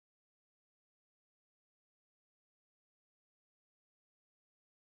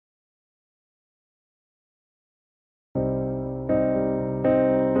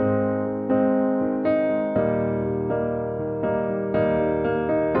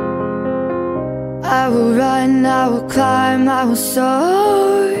I will run, I will climb, I will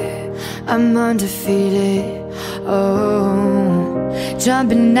soar. I'm undefeated, oh.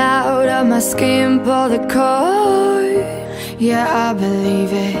 Jumping out of my skin, pull the cord. Yeah, I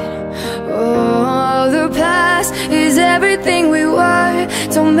believe it. Oh, the past is everything we were.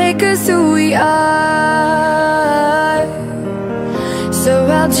 Don't make us who we are. So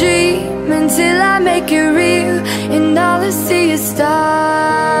I'll dream until I make it real, and all I see is stars.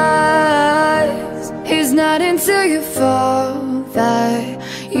 It's not until you fall that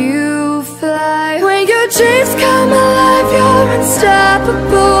you fly. When your dreams come alive, you're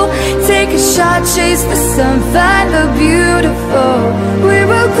unstoppable. Take a shot, chase the sun, find the beautiful. We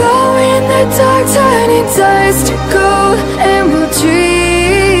will glow in the dark, turning dust to gold, and we'll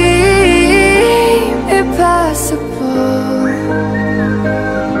dream impossible.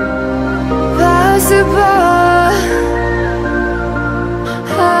 Possible.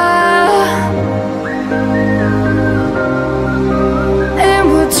 And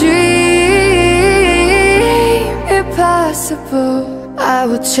we'll dream impossible. I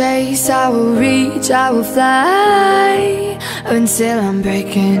will chase, I will reach, I will fly until I'm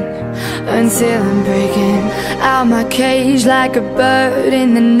breaking, until I'm breaking out my cage like a bird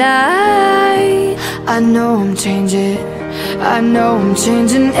in the night. I know I'm changing, I know I'm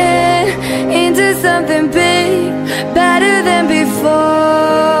changing it into something big, better than before.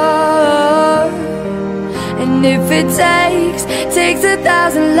 And if it takes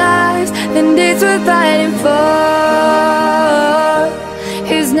 1,000 lives, then it's worth fighting for.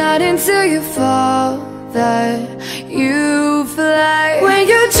 It's not until you fall that you fly. When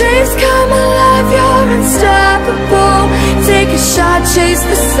your dreams come alive, you're unstoppable. Take a shot, chase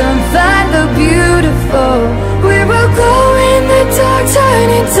the sun, find the beautiful. We will glow in the dark,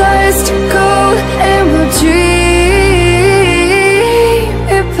 turning dust to gold, and we'll dream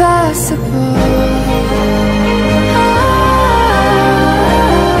impossible.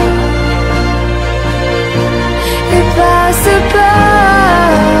 Impossible.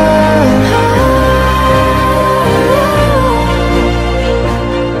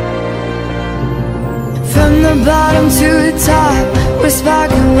 From the bottom to the top, we're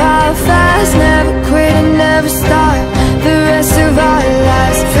sparking wild fast. Never quit and never stop the rest of our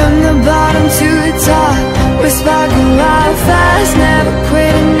lives. From the bottom to the top, we're sparking wild fast. Never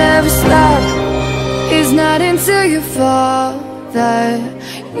quit and never stop. It's not until you fall that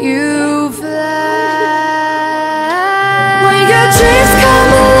you fly. When your dreams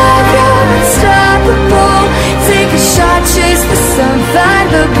come alive, you're unstoppable. Take a shot, chase the sun, find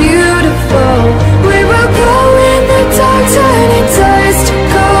the beautiful. We will glow in the dark, turning dust to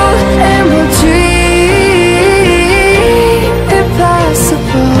gold, and we'll dream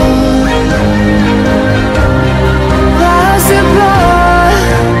impossible. Possible.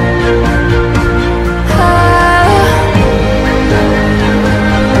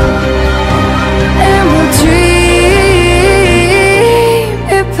 And we'll dream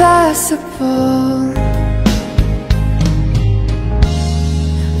impossible.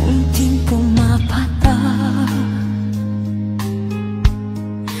 Unting pumapata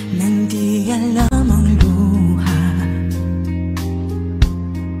nang di alam ang luha.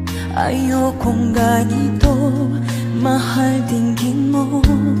 Ayokong ganito, mahal dinggin mo.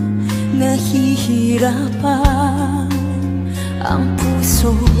 Nahihirapan ang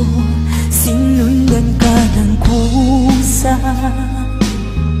puso, sinundan ka ng kusa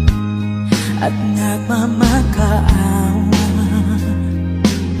at nagmamakaawa.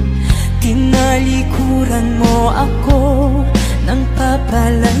 Tinalikuran mo ako ng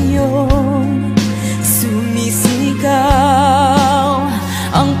papalayo, sumisigaw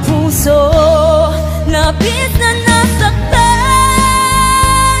ang puso, labis na nasaktan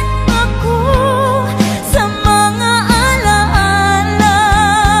ako sa mga alaala.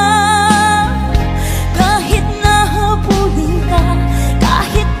 Kahit nahabulin ka,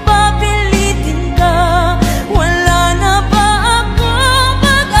 kahit papilitin ka, wala na ba akong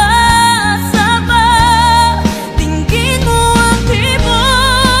pag-asa ba? Dinggin mo ang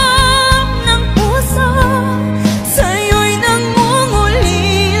tibok ng puso, sa'yo'y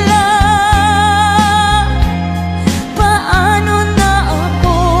nangungulila.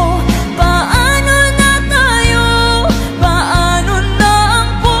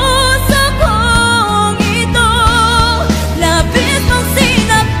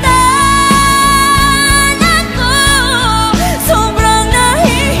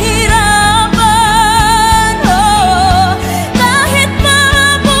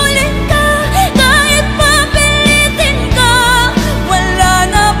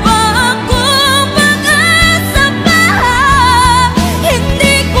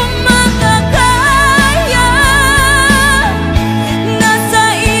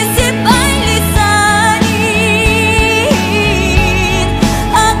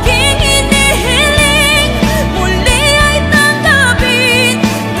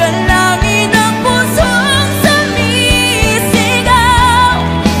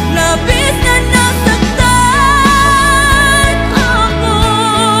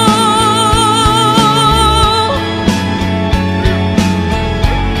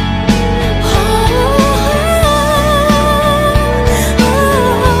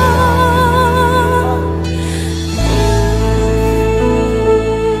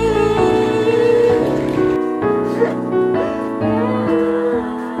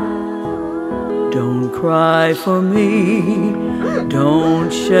 cry for me,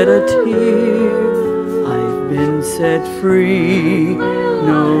 don't shed a tear. I've been set free,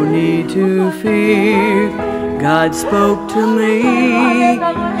 no need to fear. God spoke to me,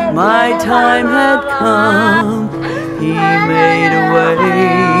 my time had come. He made a way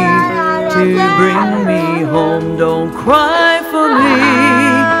to bring me home. Don't cry for me,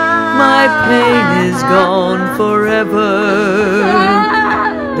 my pain is gone forever.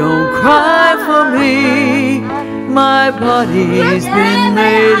 Don't cry for me, my body's been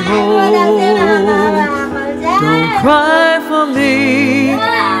made whole. Don't cry for me,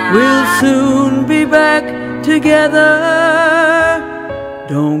 we'll soon be back together.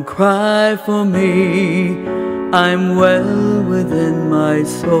 Don't cry for me, I'm well within my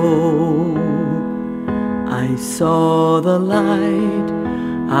soul. I saw the light,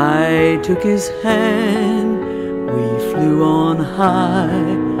 I took his hand, we flew on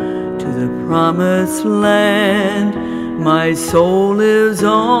high to the promised land. My soul lives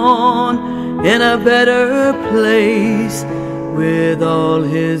on in a better place, with all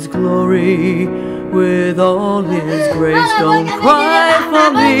his glory, with all his grace. Don't cry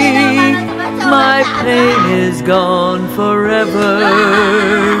for me, my pain is gone forever.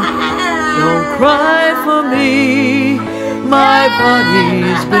 Don't cry for me, my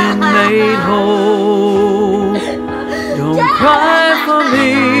body's been made whole. Don't cry for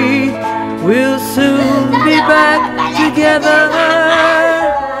me, we'll soon be back together.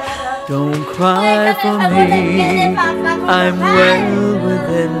 Don't cry for me, I'm well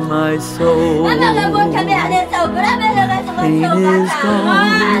within my soul. Pain is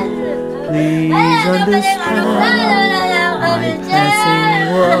gone, please understand. My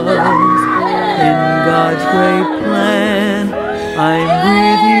passing was in God's great plan. I'm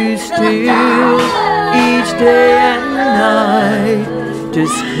with you still, each day and night.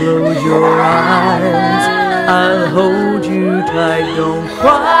 Just close your eyes, I'll hold you tight. Don't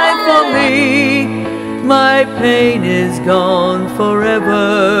cry for me, my pain is gone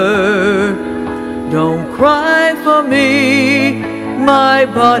forever. Don't cry for me, my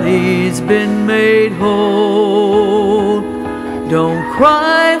body's been made whole. Don't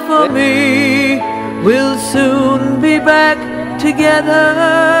cry for me, we'll soon be back together.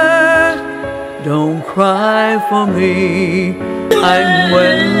 Don't cry for me, I'm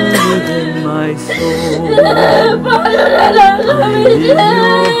well within my soul. I'm in your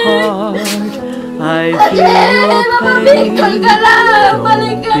heart, I feel your pain. Don't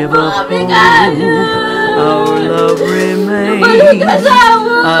give up hope, our love remains.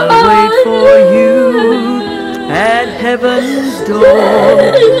 I'll wait for you at heaven's door.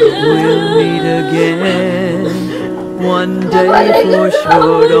 We'll meet again one day for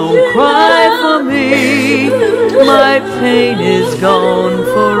sure. Don't cry for me, my pain is gone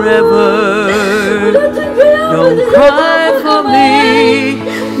forever. Don't cry for me,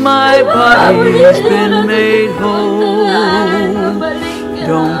 my body's been made whole.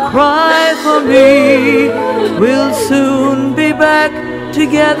 Don't cry for me, we'll soon be back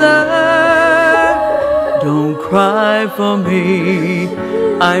together. Don't cry for me,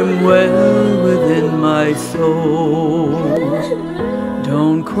 I'm well within my soul.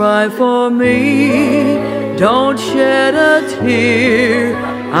 Don't cry for me, don't shed a tear.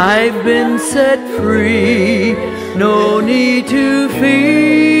 I've been set free, no need to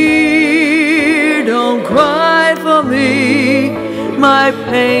fear. Don't cry for me, my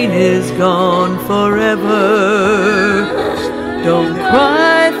pain is gone forever. Don't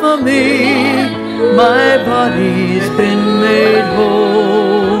cry for me, my body's been made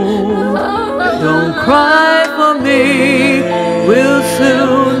whole. Don't cry for me, we'll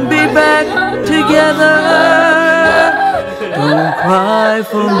soon be back together. Don't cry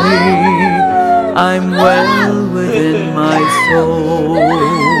for me, I'm well within my soul.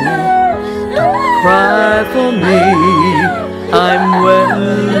 Don't cry for me, I'm well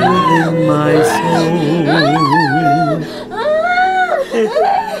within my soul.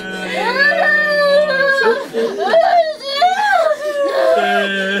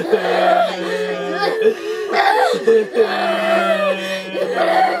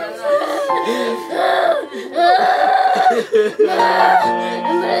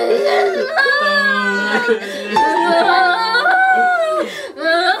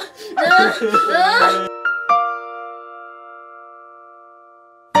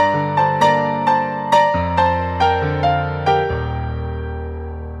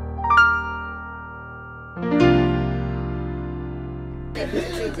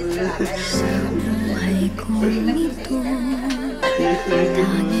 Buhay kong ito,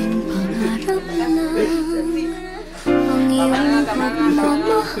 tanging pangarap lang. Ang iyong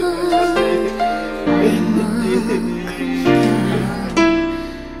pagmamahal ay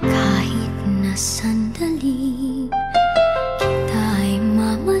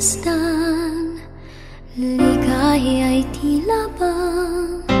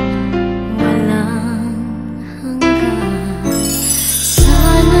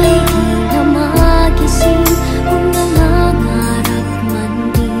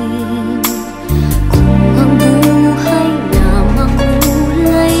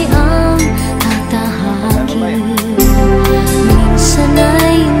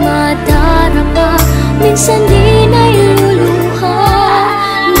Sandi'y luluha,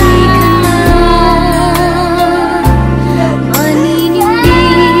 di ka na maninindig,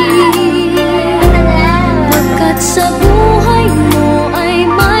 pagkat sa buhay mo ay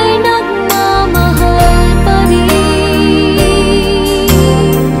may nagmamahal pa rin.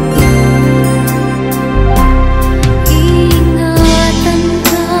 Ingatan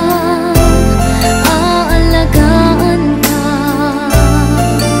ka, aalagaan ka,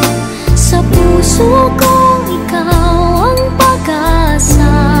 sa puso ko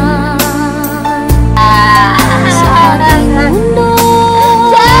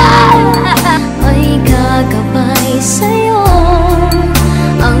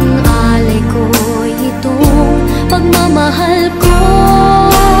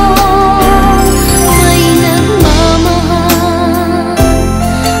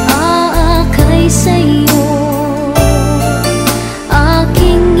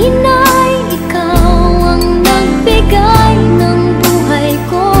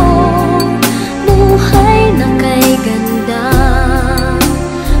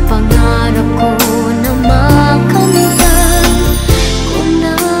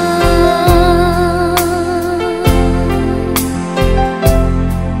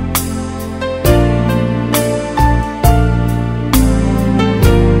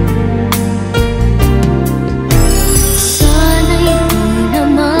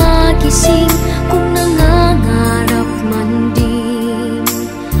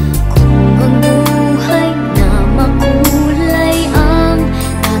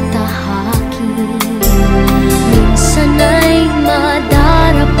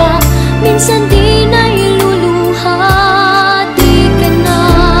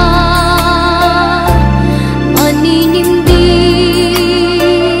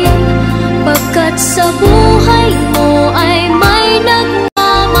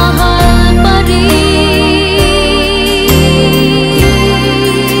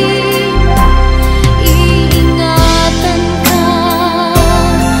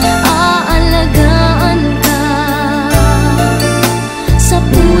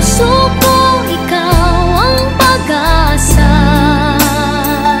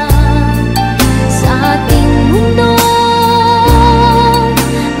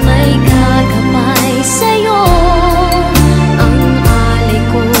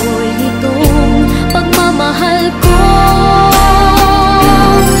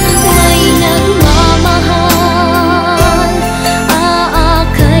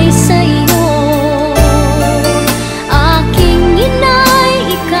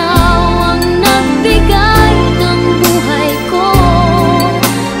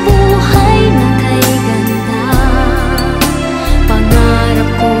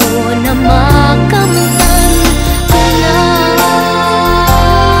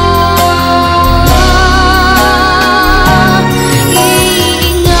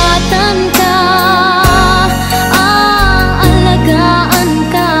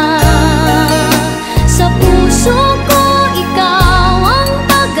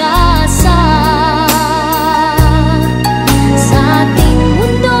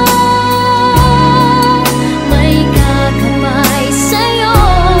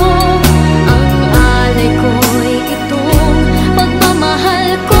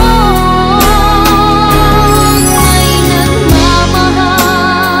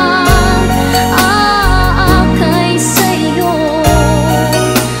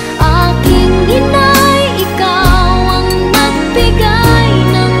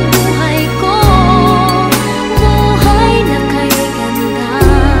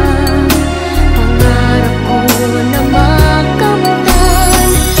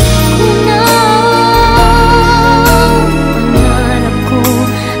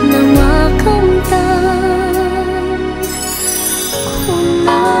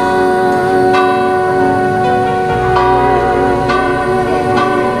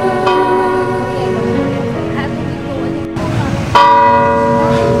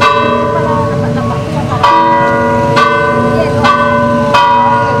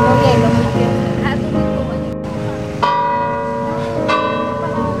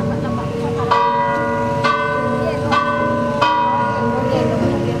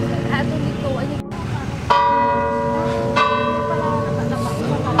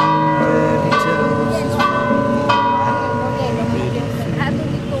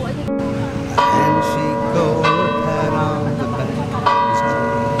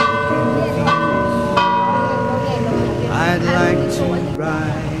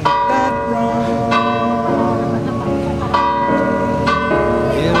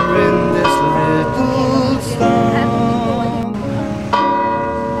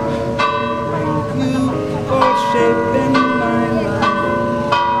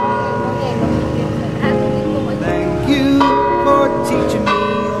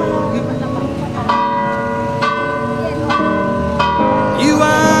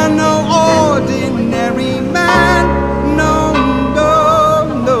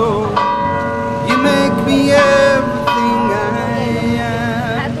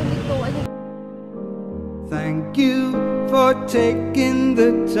for taking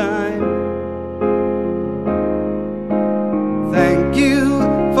the time. Thank you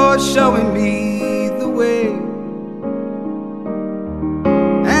for showing me the way.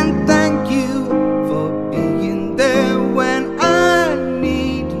 And thank you for being there when I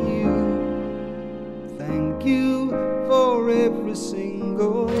need you. Thank you for every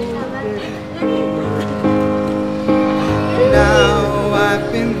single day. Now I've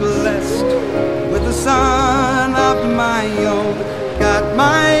been blessed with a son of my own. Got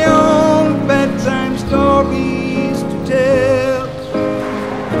my own bedtime stories to tell.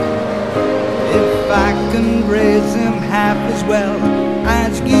 If I can raise him half as well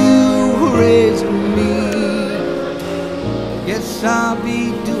as you raised me, guess I'll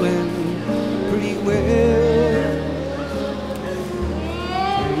be doing pretty well.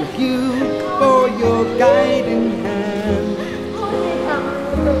 Thank you for your guiding hand.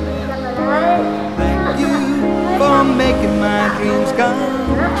 Thank you for making my dreams come true.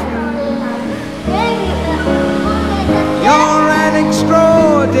 You're an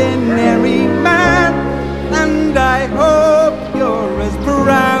extraordinary man, and I hope you're as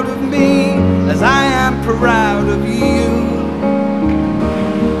proud of me as I am proud of you.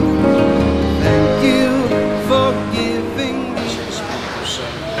 Thank you for giving me.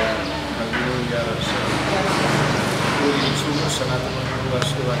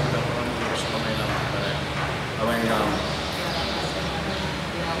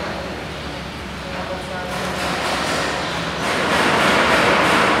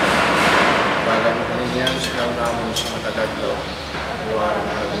 Sinaw namin sa matagaglaw, iwaran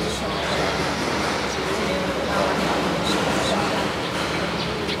na rin sa ang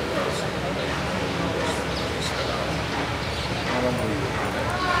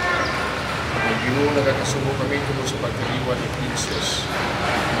Ginoo nagkakasubo kami tungkol sa pagkaliwan ni Frincess.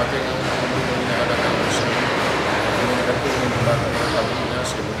 Mating ang mga inahalaga ko sa mga nagkatulong ng bata ng tabi niya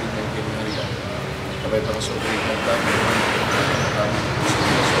sa lubig ng Engilhien. Kabay para sa ubig ng tabi kami sa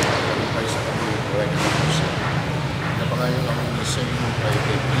pagkalipay sa kami. Napangayon ako ni sa inyo kay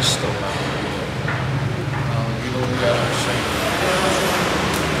Kristo na ang ginunga sa inyo.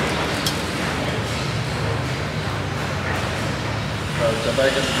 Pagkabay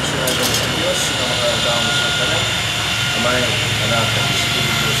ka gusto na gawin sa Diyos na mga damos ng Kanya, Amay, Anak, at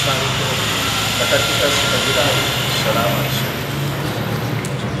Espiritu Santo, takat kita sa kagilaw. Salamat sa inyo.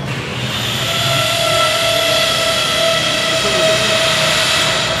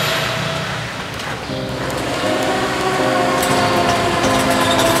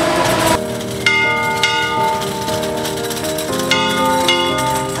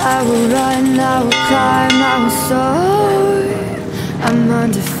 I will run, I will climb, I will soar. I'm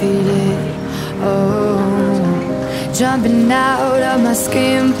undefeated, oh. Jumping out of my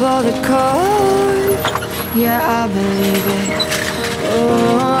skin, pull the cord. Yeah, I believe it.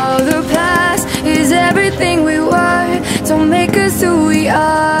 Oh, the past is everything we were. Don't make us who we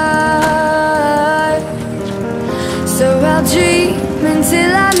are. So I'll dream until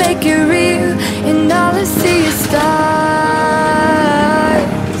I make it real, and all I see is stars.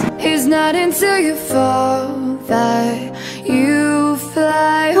 It's not until you fall that you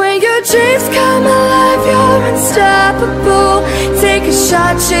fly. When your dreams come alive, you're unstoppable. Take a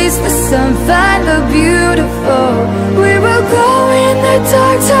shot, chase the sun, find the beautiful. We will glow in the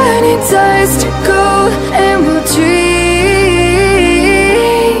dark, turning dust to gold. And we'll dream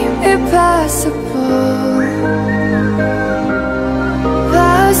impossible.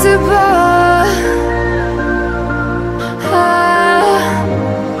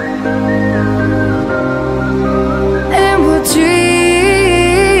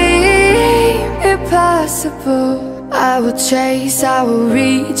 Possible. I will chase, I will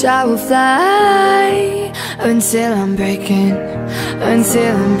reach, I will fly until I'm breaking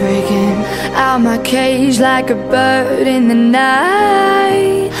out my cage like a bird in the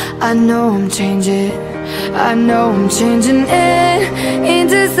night. I know I'm changing it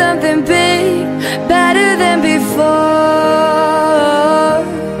into something big, better than before.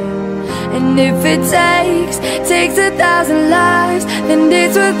 And if it takes 1,000 lives, then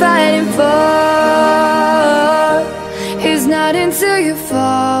it's worth fighting for. It's not until you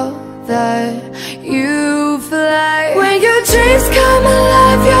fall that you fly. When your dreams come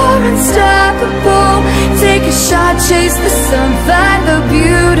alive, you're unstoppable. Take a shot, chase the sun, find the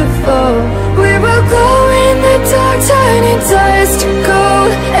beautiful. We will glow in the dark, turning dust to gold.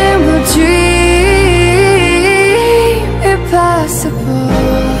 And we'll dream impossible.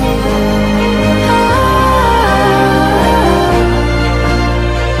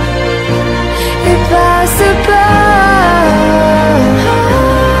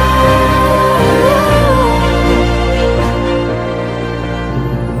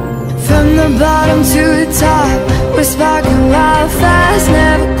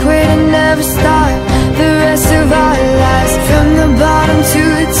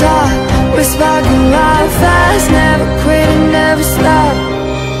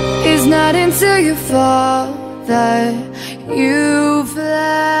 that you fly.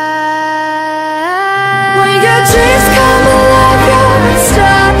 When your dreams come alive, you're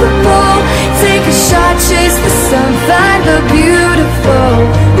unstoppable. Take a shot, chase the sun, find the beautiful.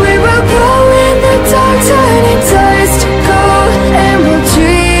 We will go in the dark, turning dust to gold, and we'll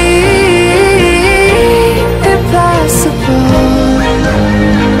dream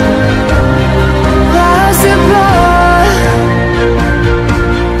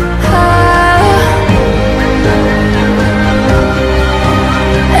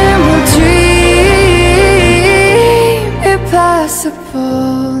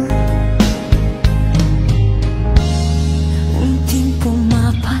impossible. Unting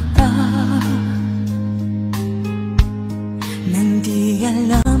pumapata nang di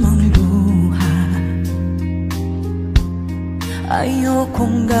alam ang luha.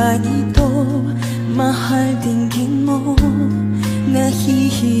 Ayokong ganito, mahal dinggin mo.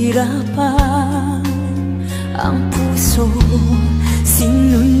 Nahihirapan ang puso,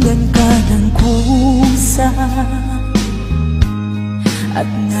 sinundan ka ng kusa at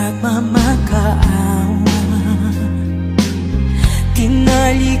nagmamakaawa.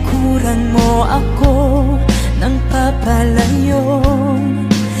 Tinalikuran mo ako ng papalayo,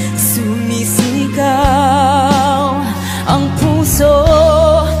 sumisigaw ang puso,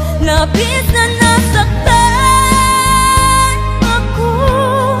 labis na nasaktan ako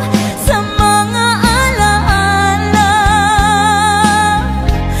sa mga alaala.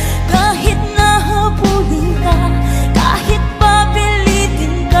 Kahit nahabulin ka, kahit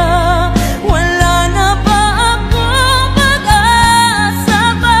papilitin ka, wala na ba akong pag-asa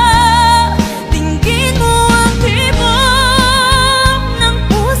pa? Tingin mo ang tibok ng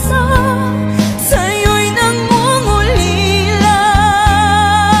puso, sa'yo'y nangungulila.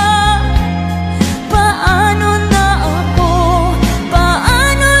 Paano na ako?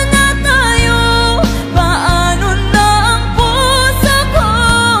 Paano na tayo? Paano na ang puso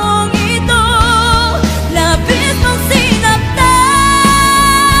kong ito? Labis mong sinaktan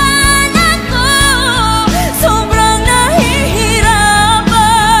ako, sobrang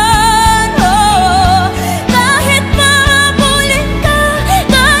nahihirapan. Kahit mahabulin ka,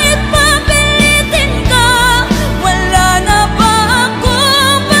 kahit papilitin ka, wala na ba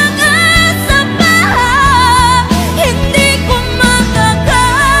akong pag-asa pa? Hindi ko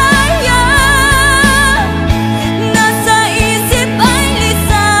makakaya, nasa isip ay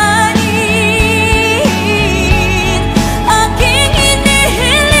lisanin. Aking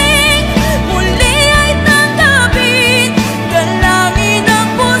hinihiling, muli ay tanggapin, dalangin ang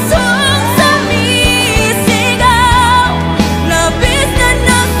pusong sumisigaw. Labis na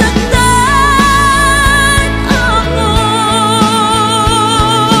nasaktan ako.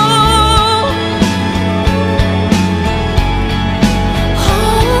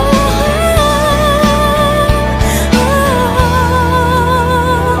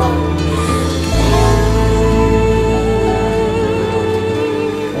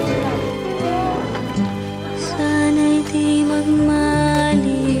 Sana'y di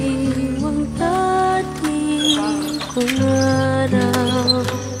magmaliw ang dating kong araw,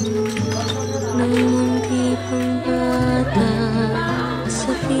 nang munti pang bata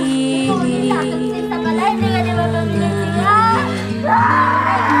sa piling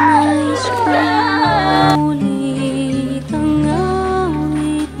nais kong ulit ang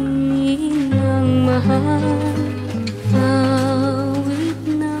awit ng mahal, awit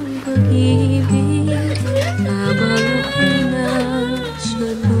ng pag-ibig, habang ako'y nasa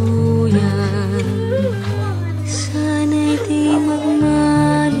duyan. Sana'y di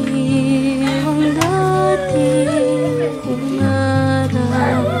magmaliw ang dating kong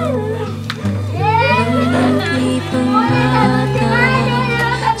araw, nang munti pang bata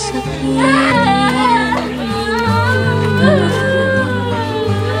sa piling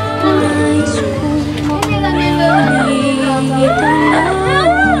nais kong makulit ang awit ng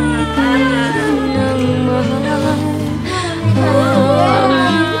mahal,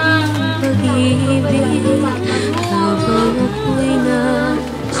 awit ng pag-ibig, habang ako'y nasa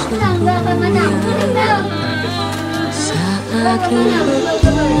duyan. Sa aking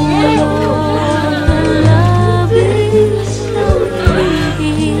pagtulog ang labis ng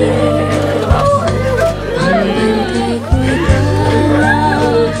pag-ibig, ang bantay ko'y dalaw,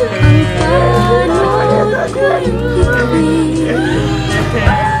 ang panod ko'y bituin.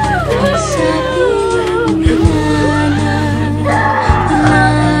 Ang sa piling minanay,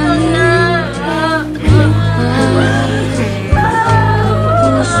 langit ang lupay,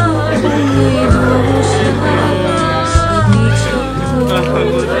 puso ko'y lusa, sabik sa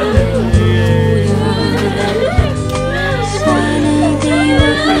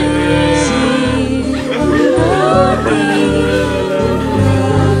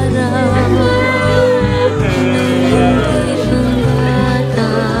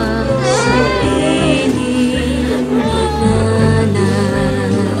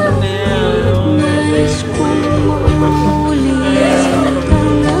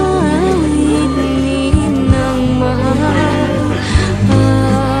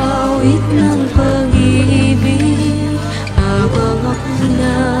awit ng pag-ibig habang ako'y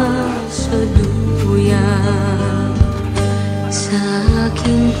nasa duyan. Sa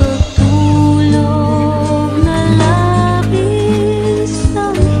aking pagtulog na labis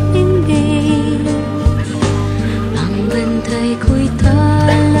ang hindi, ang bantay ko'y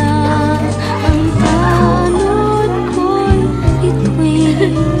tala, ang tanod ko'y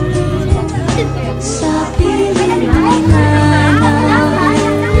bituin. Sa piling na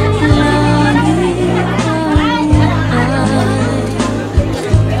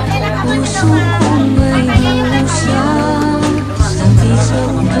puso kong may lusang, sa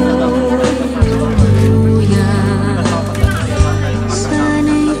isang ko'y luluyan.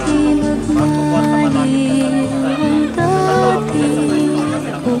 Sana'y di magmaliw ang dati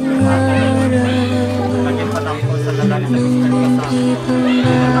kong aral, ngunit di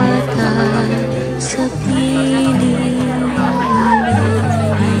pangata sa piling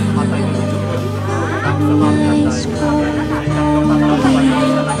nais kong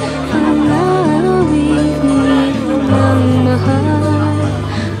awit ng mahal,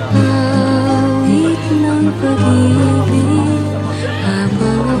 awit ng pag-ibig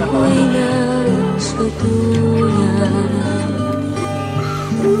habang ako'y nasa duyan.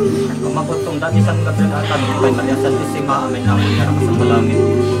 Kumabotong dati sa mga Brillantes, may maliasan isima, amin ang mga sa malangit.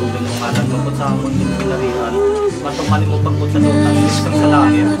 Kung ngalan mo po sa amon, hindi pinarihan, matumali mo pagpot sa lutang, isang sa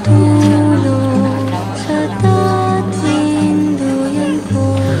langit. Sa tatinduyan ko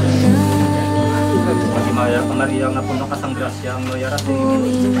Pagimaya ka Maria, nga puno ka sang grasya, ang loyara sa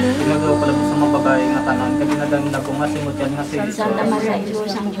imin. Pinagawa ko lang sa mga babae nga tanan, kaginadang nabungasimot yan nga si Santa Maria,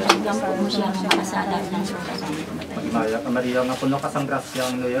 Diyos ang Diyos, gampo mo siya ng makasalag ng suka sa mga. Pagimaya ka Maria, nga puno ka sang grasya,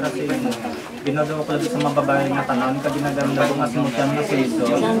 ang loyara sa imin. Pinagawa ko lang sa mga babae nga tanan, kaginadang nabungasimot yan nga si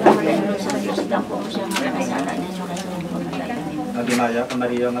Santa Maria, Diyos ang Diyos, gampo mo siya ng makasalag ng suka sa mga. Pagimaya ka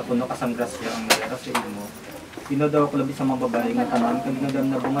Maria, nga puno ka sang grasya, ang loyara sa imin. Pinadaw ko labi sa mga babae nga tanan, kaginadang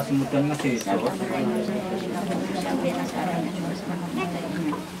nabungasimot yan nga si Jesus.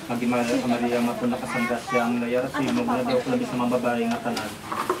 Magimaya ka Maria, nga puno ka sang grasya, ang loyara sa imin. Pinadaw ko labi sa mga babae nga tanan,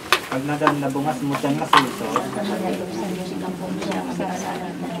 kaginadang nabungasimot yan nga si Jesus.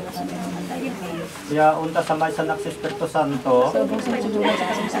 Kaya unta sa may sanak si Espiritu Santo,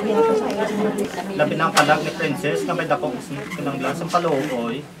 labi ng kalag ni Frincess, na may dakong kinanglan sa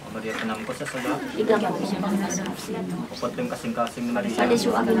paluoy. Maria, tanam ko sa sala. Igam ko siya ng masarap. Upot yung kasing-kasing ni Maria.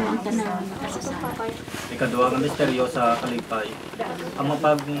 Saliso ako ang tanan, makasasala. Ikaduwa ng misteryo sa kalipay. Ang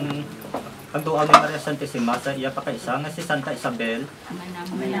pagduaw ni Maria Santissima sa iya pa kaisa nga si Santa Isabel.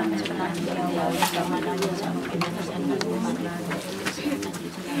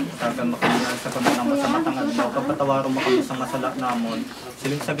 Sagang makalinan sa kamanang masamatang adlaw, kapatawaron mo kami sa masala namon.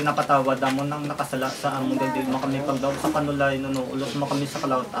 Siling sa ginapatawad namon nang nakasala sa among gandil mo kami pagdaw sa kanulay, nunuulot mo kami sa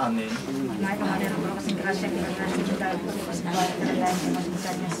kalawat amin.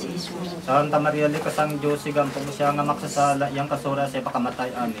 Santa Maria, likas ang Diyos, sigampo mo siya nga maksasala, iyang kasura siya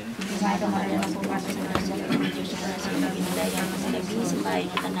pakamatay amin.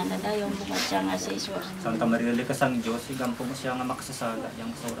 Santa Maria, likas ang Diyos, sigampo mo siya nga maksasala,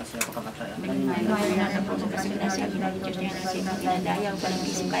 iyang kasura siya pakamatay amin.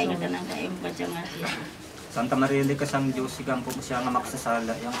 Santa Maria, likas ang Diyos, sigampo mo siya nga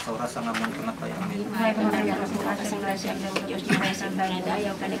maksasala, iyang kasura sa nga mong kamatay amin.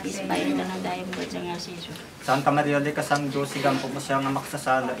 Santa Maria, likas ang Diyos, sigampo mo siya nga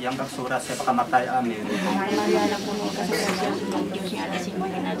maksasala, iyang kasura siya pakamatay amin.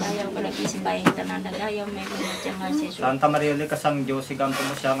 Santa Maria, likas ang Diyos, sigampo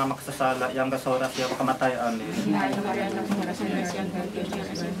mo siya nga maksasala, iyang kasura siya pakamatay amin.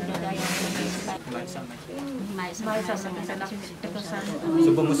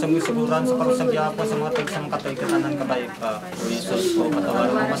 Subo mo sa siguran sa parusang gihapon sa mga tagsang katay katanan kabay pa. O Jesus ko,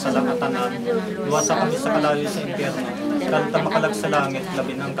 patawaran mo masalang katanan. Iwasa kami sa kalayo sa impyerno. Kanta makalag sa langit,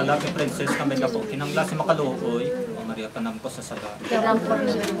 labi ng kalag ni Frincess kami na po. Kinangla si makaluoy. O Maria, panam ko sa saga.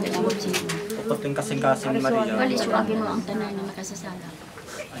 Puputing kasing-kasing ni Maria. Kalisuagin mo ang tanan na makasasala.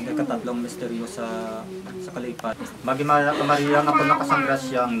 Ang katatlong misteryo sa kalipat. Magimaya ka Maria, nga po nakasang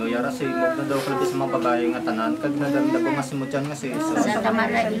grasyang, no, yara si Imog na daw kalbi sa mga babae nga tanan, kag naganda po nga simutyan nga si Jesus. Santa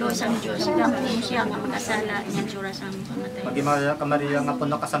Maria, Ilos ang Diyos, gampo mo siya nga makasala, niyang sura sa aming pamatay. Magimaya ka Maria, nga po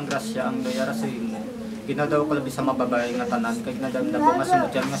nakasang grasyang, no, yara si Imog. Ginadaw ko labi sa mga babae nga tanan, kag naganda po nga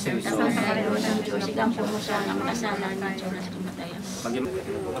simutyan nga si Jesus. Santa Maria, Ilos ang Diyos, gampo mo siya nga makasala, niyang sura sa pamatay.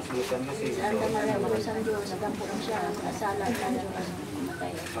 Magimaya po nga simutyan nga si Jesus. Santa Maria, Ilos ang Diyos, gampo mo siya nga makasala, niyang sura sa pamatay.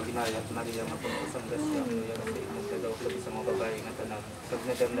 Magimaya ka Maria, nga po nakasang grasyang, no, yara si Imog. Ginadaw ko labi sa mga babae nga tanan, kag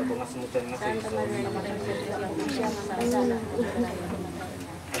naganda po nga simutyan nga si Santa Jesus. Maria, Ilos ang Diyos, gampo mo siya nga makasala, niyang sura sa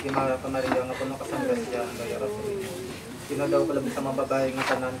pamatay. Maria nga po no kasanggrasya ang gayaras. Ginadaw ko labis sa mga babae nga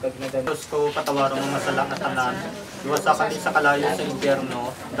tanan kag ginadaw. Diyos ko patawaron mga masala nga tanan. Iwasa kami sa kalayo sa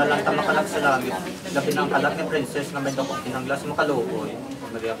impyerno. Dalang ta makalag sa langit. Labi ng kalag ni Princess na may dakok tinanglas makaluoy.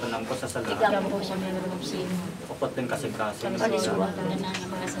 Maria pa nang ko sa sala. Ikaw po siya meron ng sino. Upot din kasi. Panisuwa ko na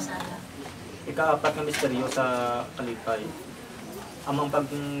mga sasala. Ika-apat na misteryo sa kalipay. Amang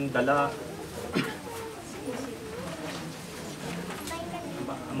pagdala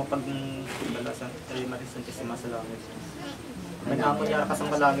pagdala sa Maria Santissima sa langit. May amo niya kasang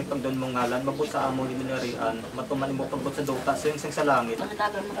malangit pag doon mong ngalan, mabot sa amo ni Minarian, matuman mo pagbot sa duta, sing sa langit.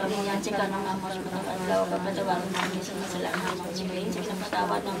 Pagkatagal mo kami yan, sika ng amos mo ng adlaw, kapatawaran namin sa masala ng amos mo yun, sa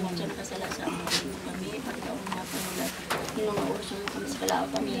patawad ng mga siya nakasala sa amos mo kami, pagkaon na po nila, hinunguurso mo kami sa kalao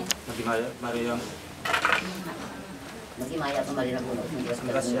kami. Maria Magimaya pa mali na bulo.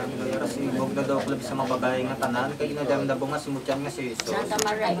 Grasya, huwag na daw club sa mga babae nga tanan, kaya ginadam na bunga simutyan nga si Jesus. Santa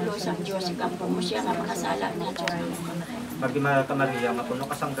Maria, Ilos ang Diyos, ikampo mo siya nga makasala niya, Diyos mo. Magimaya ka Maria, nga puno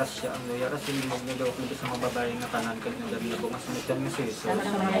kasang grasya, ang luyara huwag na daw club sa mga babae nga tanan, kaya ginadam na bunga simutyan nga si Jesus. Santa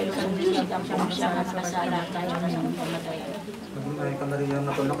Maria, Ilos ang Diyos, ikampo mo siya nga makasala niya, Diyos mo pamatay. Magimaya ka Maria,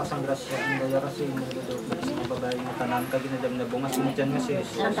 nga puno kasang grasya, ang luyara huwag na daw club sa mga babae nga tanan, kaya ginadam na bunga simutyan nga si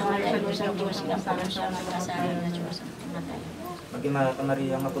Jesus. Santa Maria, Ilos ang Diyos, ikampo mo siya nga makasala niya, Diyos mo pamatay. Magimaya ka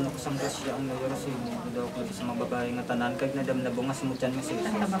Maria, nga puno kasang grasya, ang luyara huwag na daw club sa mga babae nga tanan, kaya ginadam na bunga simutyan nga si Jesus.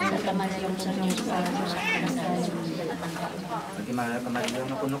 Santa Maria, Ilos ang Diyos, ikampo mo siya nga makasala niya, Diyos mo pamatay. Magimaya ka Maria,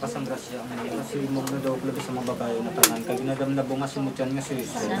 nga puno kasang grasya, ang luyara huwag na daw club sa mga babae nga tanan, kaya ginadam na bunga simutyan nga si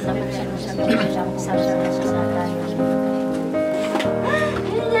Jesus. Santa Maria, Ilos ang Diyos, ikampo mo siya nga makasala niya, Diyos mo pamatay.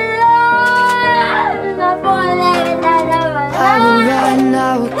 I will run,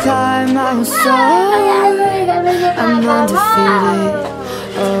 I will climb, I will soar. I'm undefeated.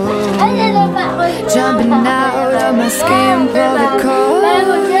 Oh, jumping out of my skin for the cold.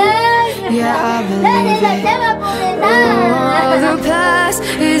 Yeah, I believe it. Oh, the past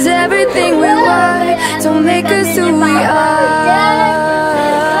is everything we were. Don't make us who we are.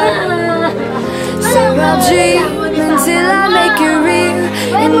 So I'll dream until I make it real,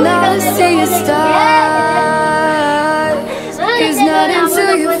 and I'll see a star. It's not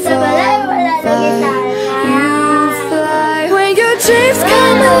until you fall that you fly. When your dreams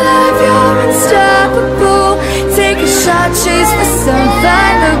come alive, you're unstoppable. Take a shot, chase the sun,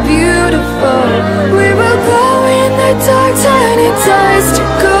 find the beautiful. We will glow in the dark, turning stars to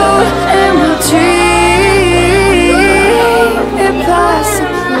gold, and we'll dream impossible.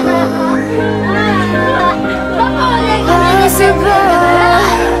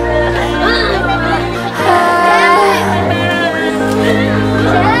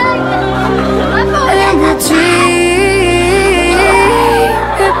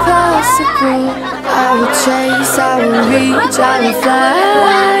 Possible. I will chase, I will reach, I will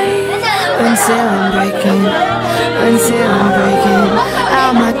fly until I'm breaking,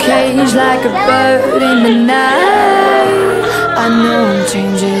 out my cage like a bird in the night. I know I'm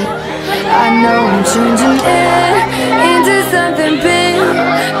changing, into something big,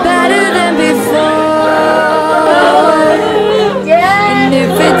 better than before. And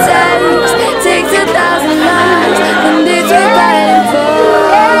if it takes 1,000 lives, then it's worth fighting for.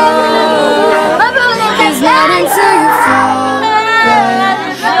 It's not until you fall that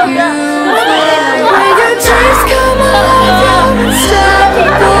you fly. When your dreams come alive, you're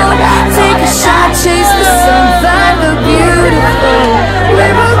unstoppable. Take a shot, chase the sun, find the beautiful. We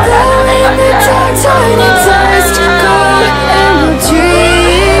will go in the dark, turning stars to gold, and we'll dream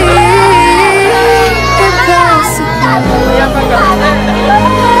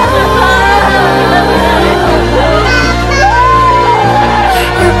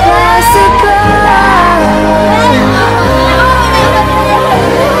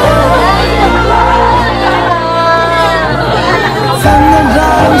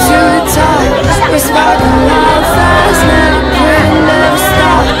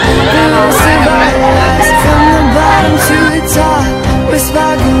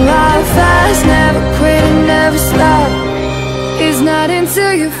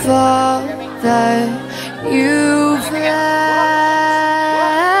until you fall that you fly.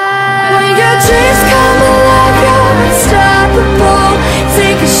 When your dreams come alive, you're unstoppable.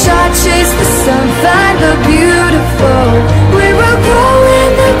 Take a shot, chase the sun, find the beautiful. We will go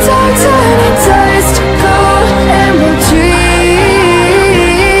in the dark, turning stars to gold, and we'll dream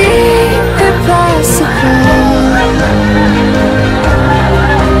impossible.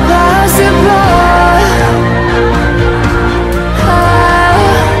 Possible.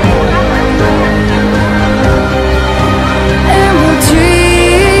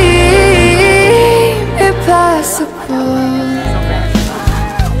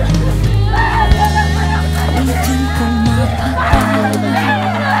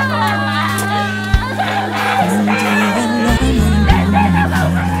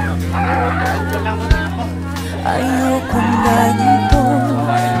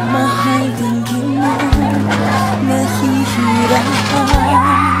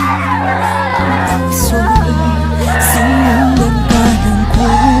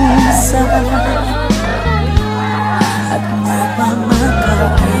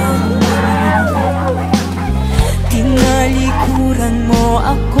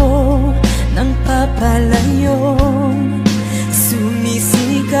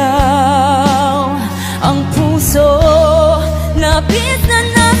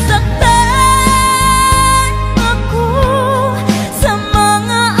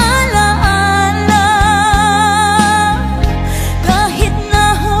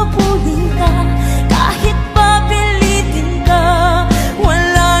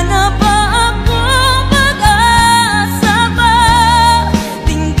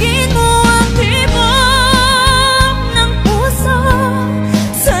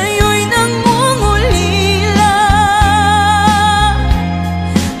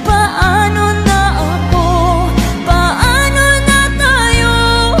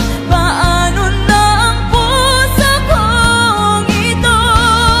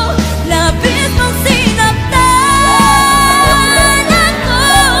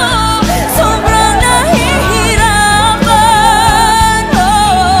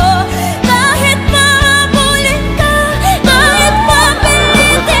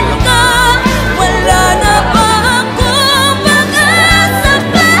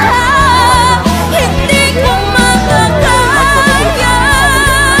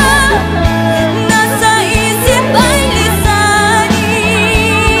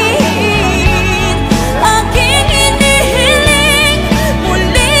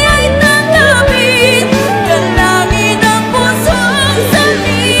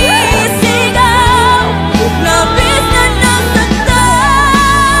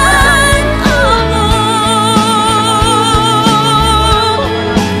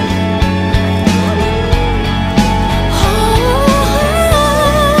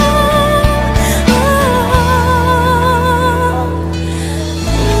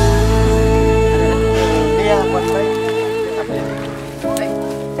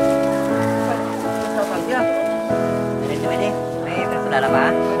 I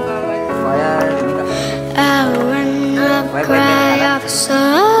run up, cry up,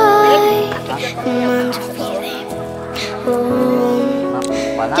 sigh, want to feel it. Oh,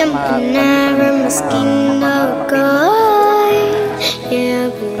 jumping over my skin, oh God, yeah,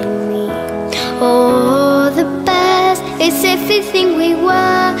 believe me. Oh, the past is everything we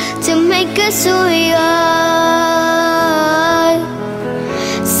were to make us who we are.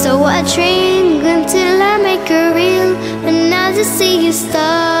 So I drink until I make it real, and I just see you start.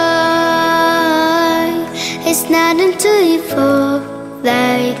 It's not until you fall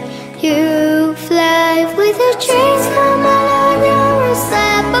that you fly. With your dreams come alive, you're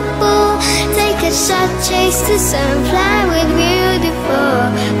unstoppable. Take a shot, chase the sun, fly with beautiful.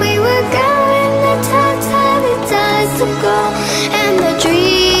 We were going the times, how the times to go, and the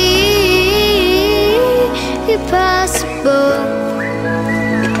dream impossible.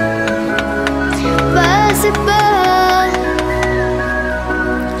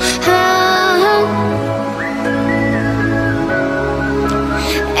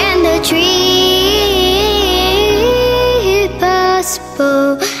 And the dream possible.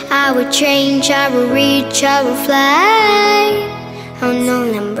 I will change, I will reach, I will fly. Oh no,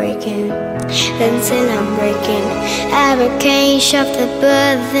 I'm breaking until I'm breaking. I can't shove the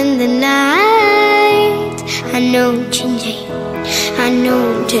birth in the night. I know I'm changing, I know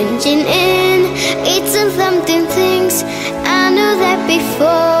I'm changing in. It's a something things I knew that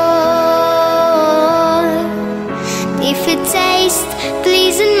before. If it tastes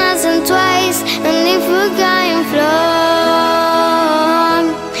pleasing us and twice, and if we're going flawed,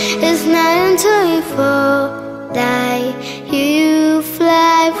 it's not until you fall that you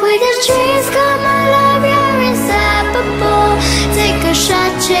fly. With the trees come alive, you're unstoppable. Take a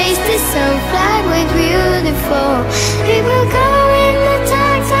shot, chase the sun, fly with beautiful. People go in the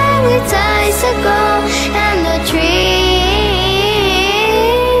times, how the times ago, and the dream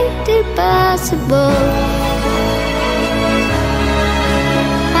impossible.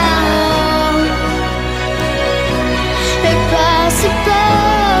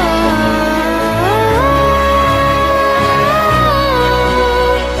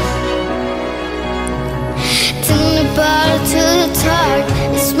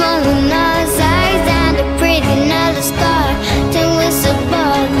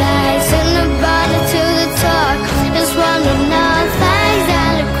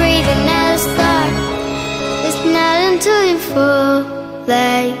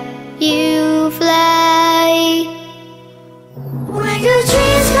 That you fly. When your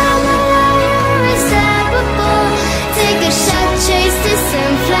dreams come alive, you're unstoppable. Take a shot, chase the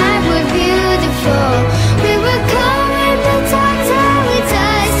sun, fly with beautiful. We were going the times, how we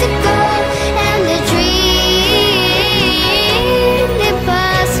ties to go, and the dream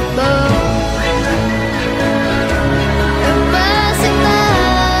impossible.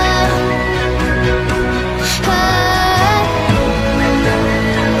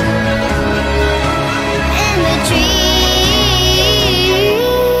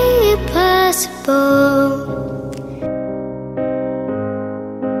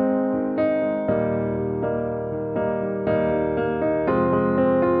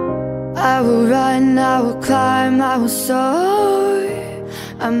 I will run, I will climb, I will soar.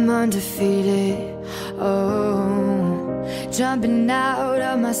 I'm undefeated. Oh, jumping out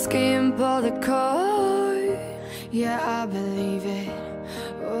of my skin, pull the cord. Yeah, I believe it.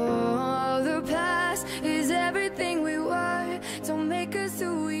 Oh, the past is everything we were. Don't make us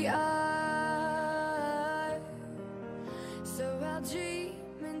who we are. So I'll dream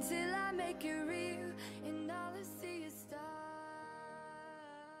until I make it real.